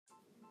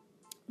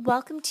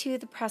Welcome to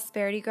the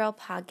Prosperity Girl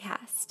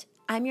podcast.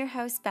 I'm your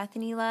host,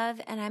 Bethany Love,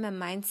 and I'm a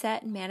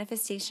mindset and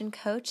manifestation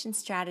coach and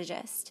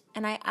strategist.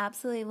 And I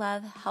absolutely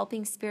love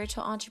helping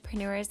spiritual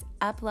entrepreneurs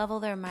up-level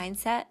their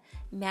mindset,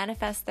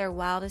 manifest their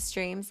wildest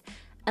dreams,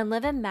 and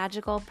live a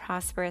magical,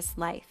 prosperous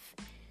life.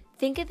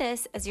 Think of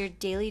this as your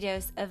daily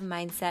dose of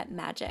mindset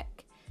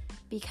magic.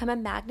 Become a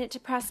magnet to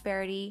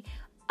prosperity,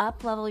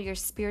 up-level your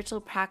spiritual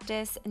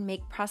practice, and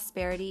make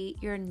prosperity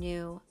your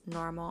new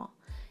normal.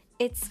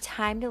 It's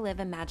time to live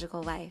a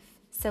magical life,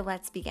 so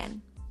let's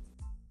begin.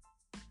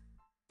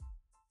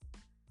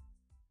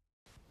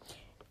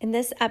 In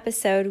this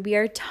episode, we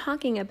are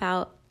talking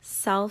about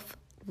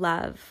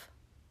self-love,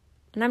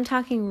 and I'm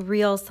talking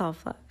real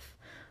self-love.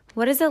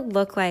 What does it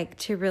look like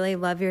to really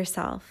love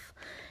yourself?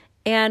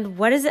 And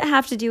what does it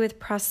have to do with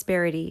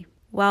prosperity?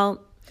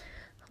 Well,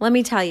 let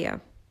me tell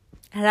you,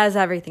 it has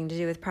everything to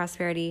do with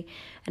prosperity.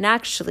 And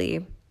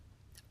actually,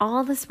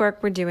 all this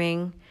work we're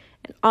doing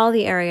in all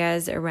the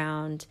areas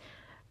around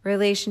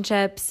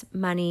relationships,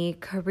 money,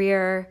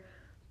 career,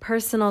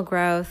 personal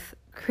growth,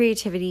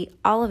 creativity,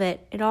 all of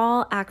it, it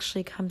all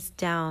actually comes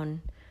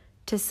down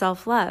to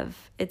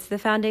self-love. It's the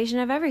foundation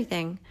of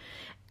everything.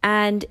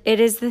 And it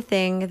is the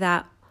thing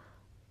that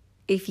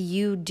if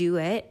you do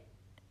it,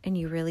 and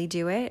you really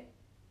do it,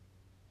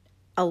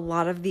 a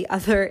lot of the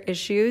other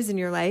issues in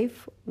your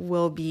life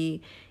will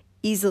be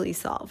easily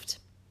solved.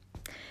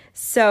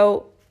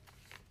 So,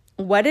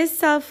 what does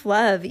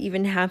self-love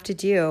even have to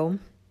do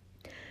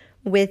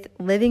with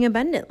living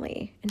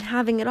abundantly and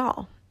having it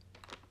all?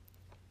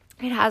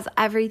 It has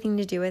everything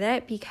to do with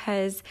it,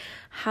 because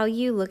how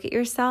you look at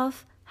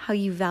yourself, how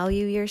you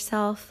value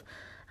yourself,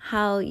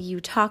 how you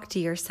talk to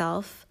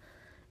yourself,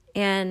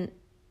 and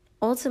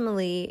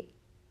ultimately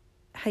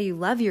how you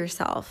love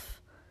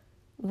yourself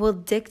will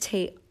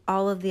dictate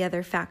all of the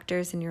other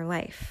factors in your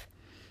life.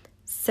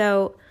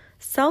 So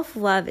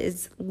self-love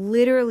is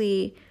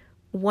literally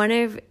one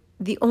of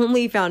the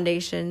only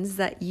foundations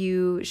that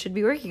you should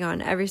be working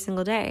on every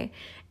single day.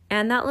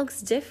 And that looks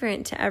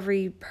different to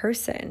every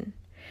person.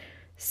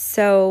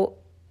 So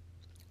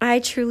I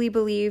truly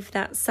believe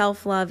that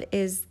self-love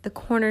is the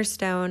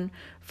cornerstone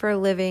for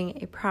living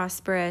a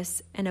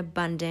prosperous and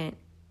abundant,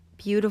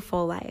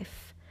 beautiful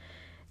life.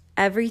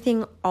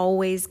 Everything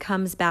always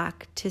comes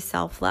back to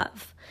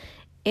self-love.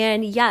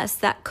 And yes,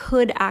 that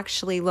could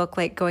actually look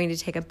like going to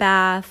take a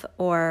bath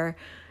or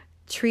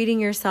treating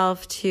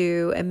yourself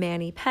to a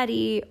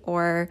mani-pedi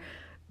or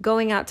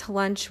going out to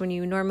lunch when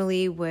you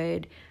normally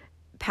would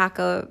pack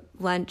a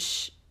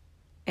lunch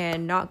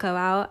and not go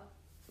out.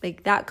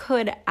 Like, that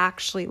could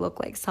actually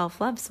look like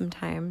self-love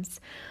sometimes,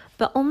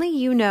 but only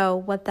you know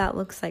what that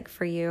looks like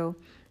for you.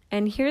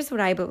 And here's what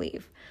I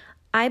believe.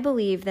 I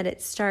believe that it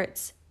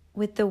starts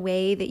with the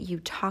way that you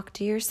talk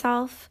to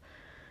yourself,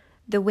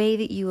 the way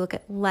that you look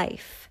at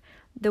life,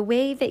 the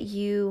way that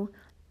you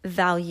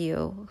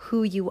value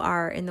who you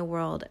are in the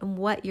world and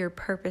what your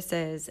purpose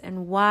is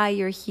and why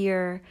you're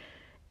here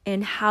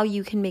and how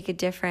you can make a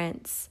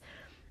difference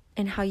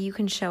and how you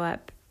can show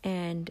up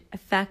and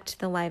affect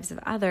the lives of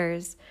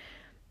others.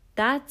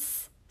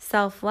 That's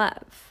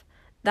self-love.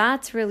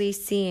 That's really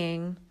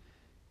seeing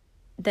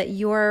that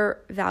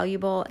you're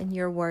valuable and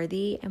you're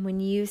worthy. And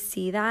when you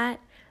see that,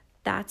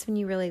 that's when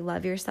you really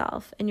love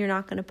yourself. And you're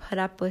not going to put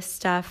up with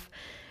stuff.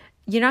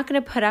 You're not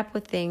going to put up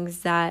with things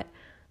that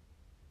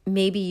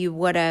maybe you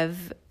would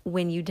have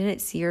when you didn't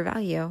see your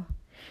value.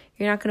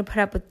 You're not going to put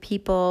up with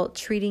people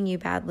treating you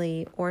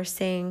badly or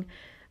saying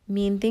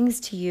mean things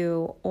to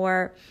you.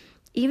 Or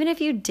even if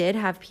you did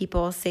have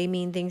people say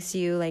mean things to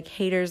you, like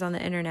haters on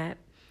the internet,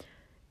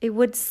 it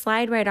would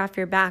slide right off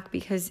your back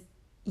because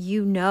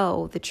you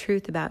know the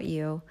truth about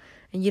you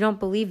and you don't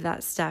believe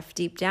that stuff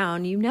deep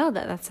down. You know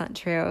that that's not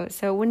true.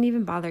 So it wouldn't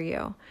even bother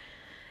you.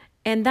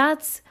 And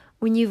that's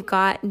when you've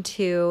gotten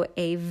to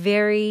a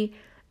very,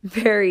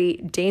 very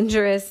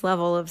dangerous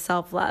level of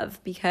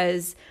self-love,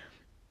 because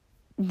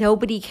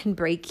nobody can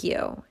break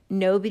you.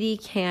 Nobody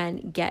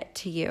can get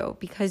to you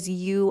because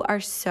you are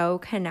so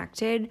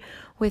connected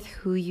with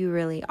who you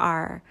really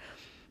are.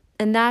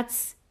 And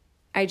that's,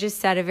 I just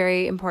said a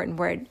very important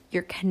word.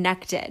 You're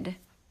connected.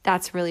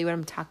 That's really what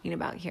I'm talking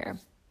about here.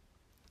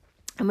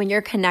 And when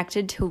you're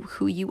connected to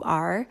who you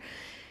are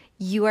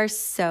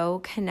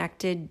so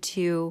connected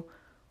to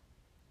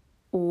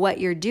what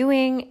you're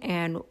doing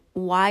and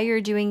why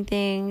you're doing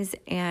things.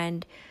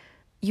 And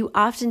you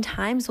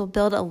oftentimes will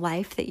build a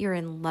life that you're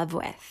in love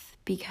with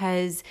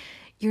because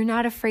you're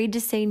not afraid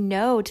to say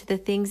no to the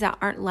things that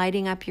aren't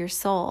lighting up your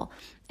soul.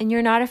 And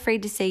you're not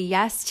afraid to say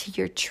yes to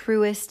your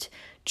truest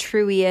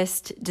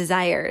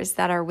desires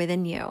that are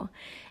within you.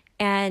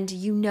 And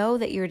you know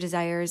that your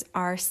desires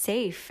are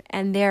safe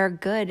and they're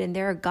good and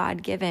they're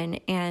God-given.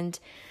 And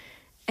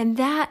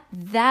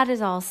that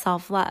is all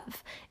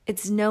self-love.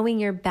 It's knowing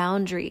your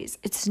boundaries.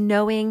 It's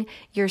knowing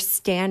your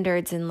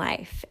standards in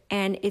life.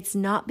 And it's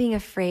not being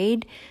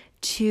afraid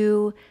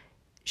to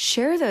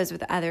share those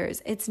with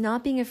others. It's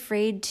not being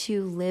afraid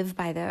to live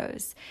by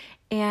those.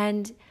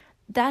 And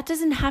that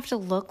doesn't have to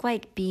look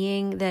like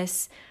being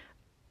this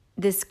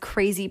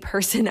crazy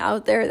person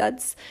out there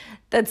that's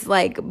that's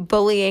like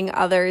bullying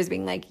others,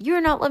 being like,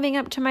 you're not living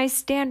up to my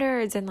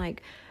standards, and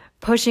like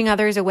pushing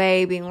others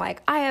away, being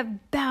like, I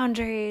have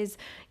boundaries.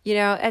 It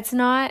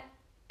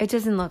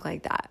doesn't look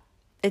like that.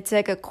 It's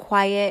like a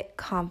quiet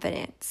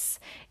confidence.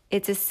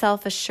 It's a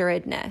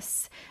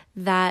self-assuredness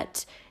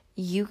that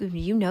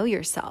you know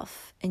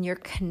yourself, and you're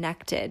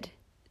connected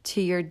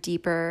to your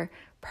deeper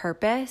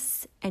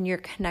purpose, and you're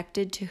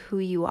connected to who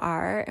you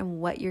are and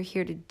what you're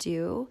here to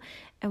do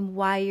and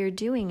why you're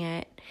doing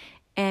it.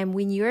 And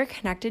when you're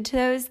connected to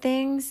those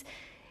things,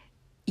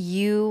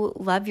 you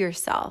love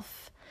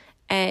yourself,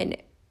 and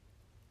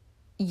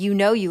you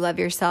love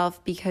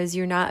yourself because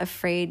you're not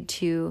afraid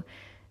to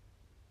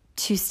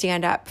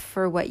stand up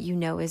for what you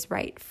know is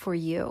right for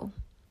you.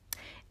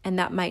 And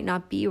that might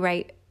not be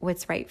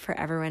what's right for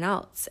everyone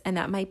else. And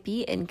that might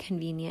be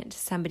inconvenient to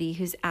somebody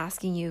who's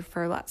asking you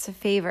for lots of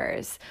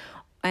favors.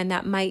 And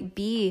that might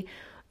be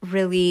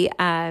really,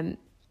 it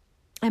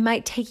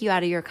might take you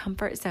out of your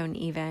comfort zone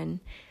even.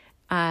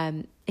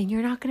 And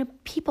you're not going to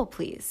people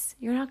please.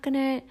 You're not going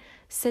to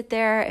sit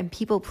there and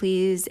people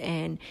please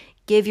and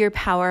give your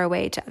power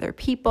away to other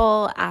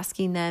people,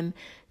 asking them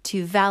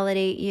to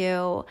validate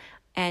you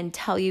and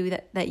tell you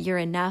that you're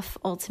enough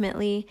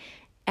ultimately.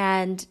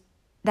 And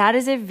that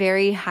is a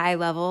very high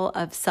level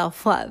of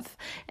self-love.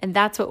 And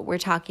that's what we're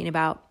talking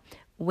about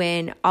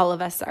when all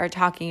of us are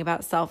talking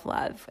about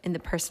self-love in the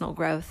personal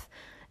growth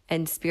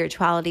and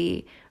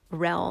spirituality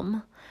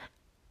realm.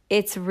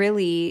 It's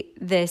really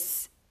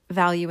this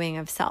valuing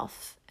of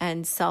self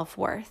and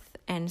self-worth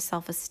and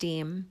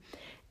self-esteem.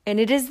 And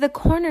it is the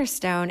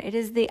cornerstone. It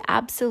is the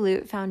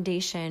absolute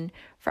foundation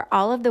for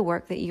all of the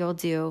work that you'll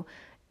do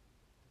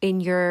in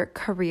your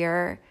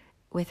career,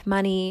 with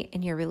money,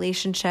 in your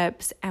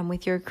relationships, and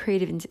with your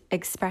creative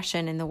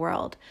expression in the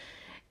world.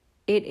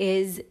 It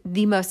is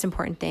the most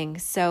important thing.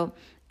 So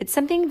it's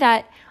something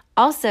that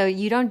also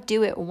you don't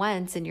do it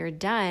once and you're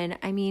done.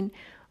 I mean,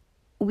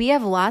 we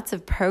have lots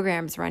of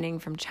programs running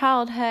from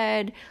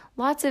childhood,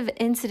 lots of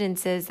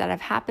incidences that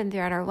have happened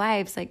throughout our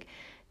lives. Like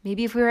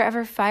maybe if we were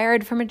ever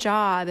fired from a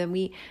job and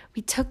we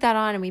took that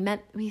on and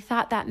we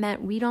thought that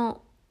meant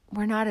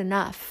we're not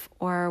enough,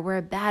 or we're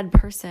a bad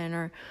person,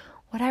 or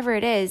whatever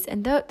it is.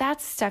 And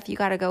that's stuff you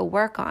got to go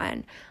work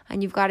on,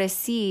 and you've got to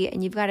see,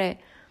 and you've got to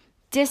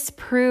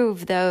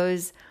disprove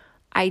those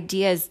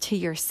ideas to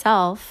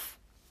yourself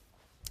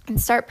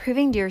and start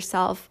proving to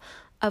yourself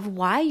of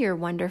why you're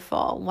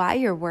wonderful, why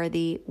you're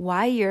worthy,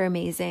 why you're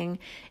amazing,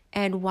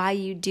 and why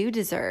you do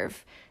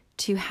deserve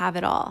to have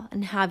it all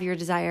and have your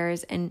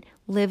desires and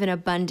live an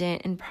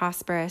abundant and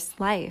prosperous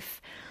life.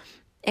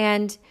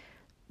 And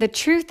the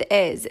truth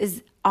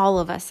is all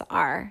of us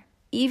are.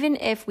 Even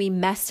if we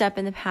messed up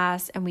in the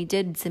past and we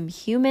did some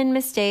human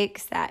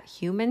mistakes that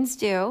humans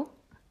do,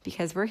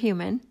 because we're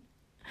human,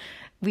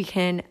 we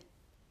can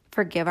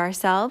forgive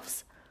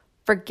ourselves,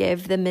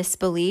 forgive the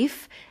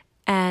misbelief,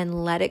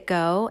 and let it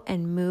go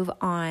and move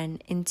on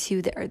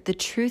into the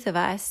truth of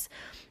us,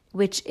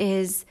 which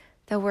is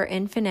that we're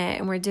infinite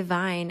and we're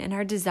divine and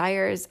our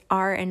desires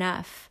are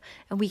enough.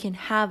 And we can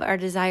have our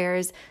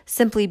desires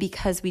simply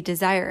because we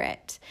desire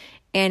it.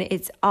 And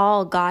it's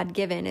all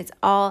God-given. It's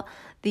all,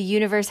 the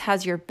universe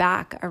has your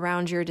back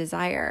around your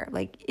desire.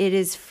 Like it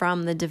is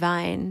from the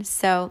divine.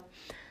 So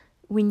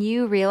when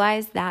you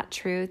realize that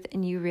truth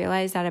and you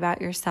realize that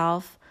about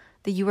yourself,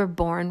 that you were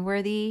born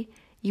worthy,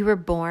 you were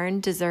born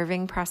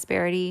deserving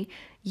prosperity,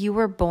 you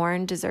were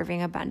born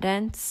deserving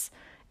abundance,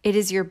 it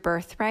is your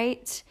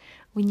birthright.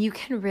 When you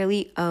can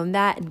really own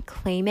that and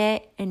claim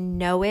it and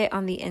know it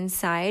on the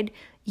inside,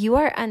 you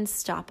are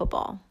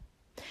unstoppable.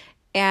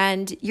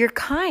 And you're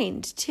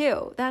kind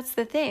too. That's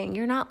the thing.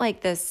 You're not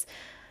like this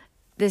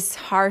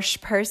harsh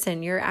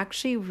person. You're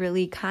actually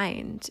really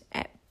kind,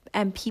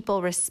 and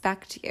people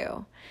respect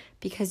you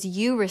because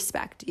you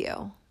respect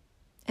you,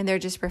 and they're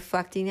just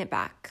reflecting it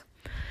back.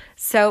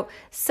 So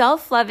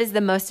self-love is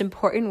the most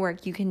important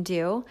work you can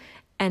do,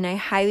 and I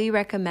highly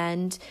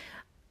recommend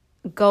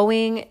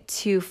going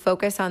to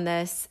focus on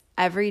this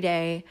every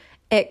day.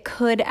 It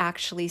could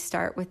actually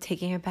start with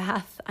taking a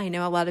bath. I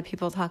know a lot of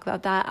people talk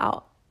about that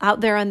out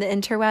there on the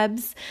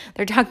interwebs.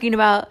 They're talking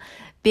about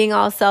being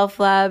all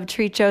self-love,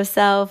 treat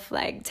yourself,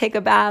 like take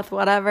a bath,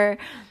 whatever.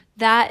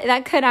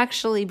 That could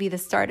actually be the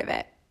start of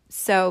it.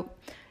 So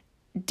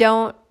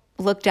don't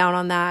look down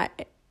on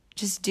that.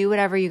 Just do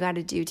whatever you got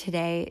to do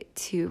today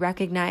to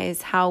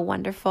recognize how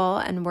wonderful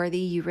and worthy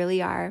you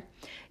really are,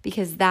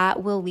 because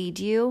that will lead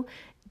you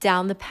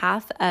down the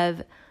path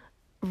of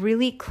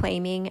really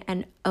claiming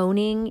and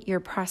owning your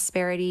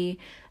prosperity,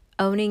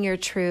 owning your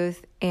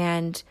truth,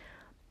 and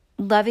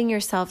loving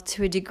yourself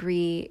to a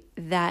degree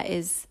that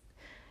is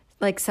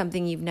like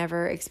something you've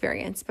never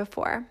experienced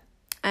before.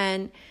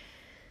 And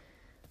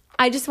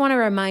I just want to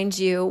remind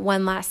you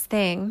one last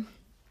thing,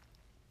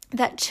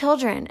 that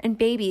children and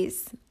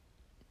babies,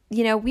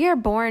 we are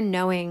born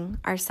knowing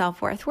our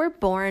self-worth. We're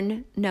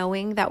born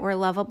knowing that we're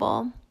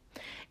lovable,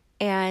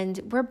 and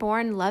we're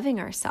born loving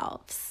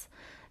ourselves.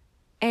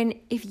 And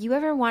if you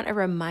ever want a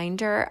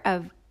reminder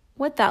of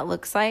what that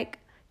looks like,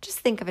 just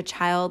think of a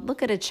child.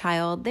 Look at a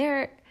child.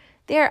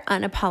 They are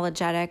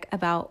unapologetic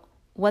about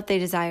what they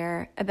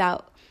desire,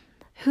 about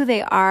who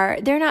they are.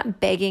 They're not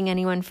begging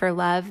anyone for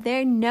love.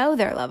 They know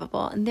they're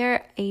lovable and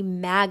they're a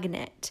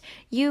magnet.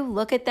 You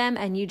look at them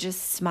and you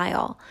just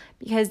smile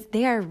because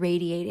they are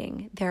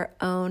radiating their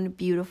own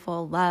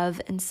beautiful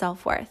love and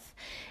self-worth.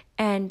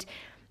 And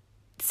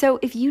so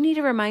if you need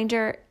a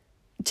reminder,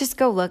 just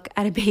go look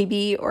at a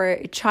baby or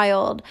a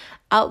child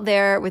out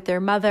there with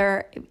their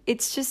mother.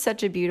 It's just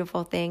such a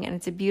beautiful thing. And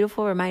it's a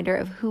beautiful reminder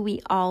of who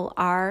we all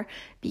are,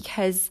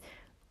 because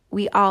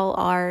we all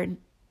are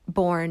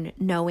born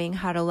knowing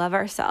how to love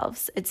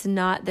ourselves. It's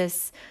not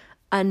this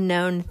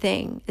unknown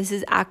thing. This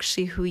is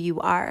actually who you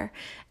are.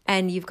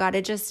 And you've got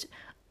to just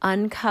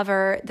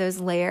uncover those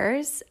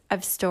layers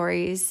of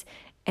stories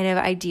and of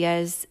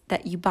ideas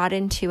that you bought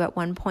into at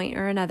one point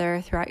or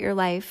another throughout your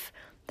life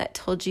that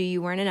told you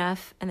you weren't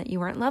enough and that you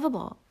weren't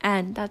lovable.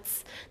 And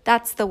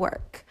that's the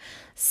work.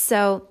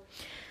 So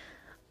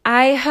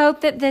I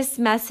hope that this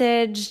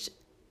message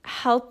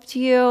helped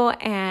you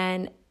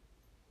and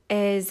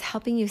is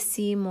helping you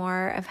see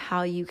more of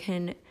how you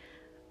can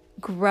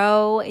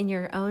grow in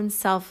your own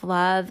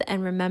self-love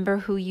and remember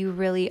who you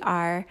really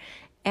are.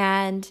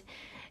 And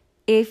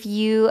if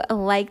you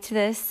liked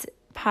this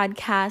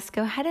podcast,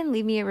 go ahead and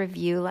leave me a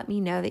review. Let me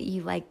know that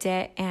you liked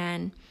it.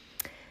 And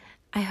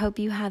I hope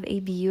you have a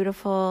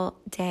beautiful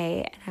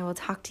day, and I will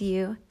talk to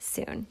you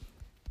soon.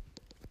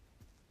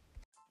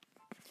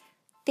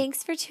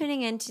 Thanks for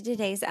tuning in to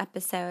today's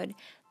episode.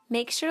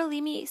 Make sure to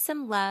leave me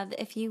some love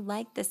if you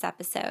liked this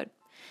episode.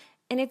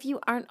 And if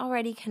you aren't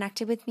already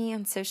connected with me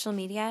on social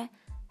media,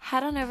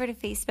 head on over to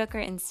Facebook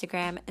or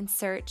Instagram and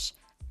search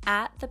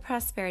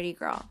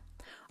 @theprosperitygirl,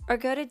 or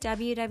go to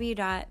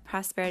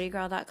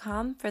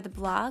www.prosperitygirl.com for the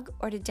blog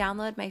or to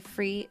download my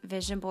free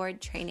vision board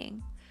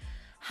training.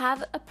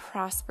 Have a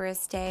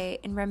prosperous day,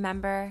 and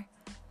remember,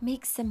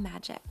 make some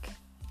magic.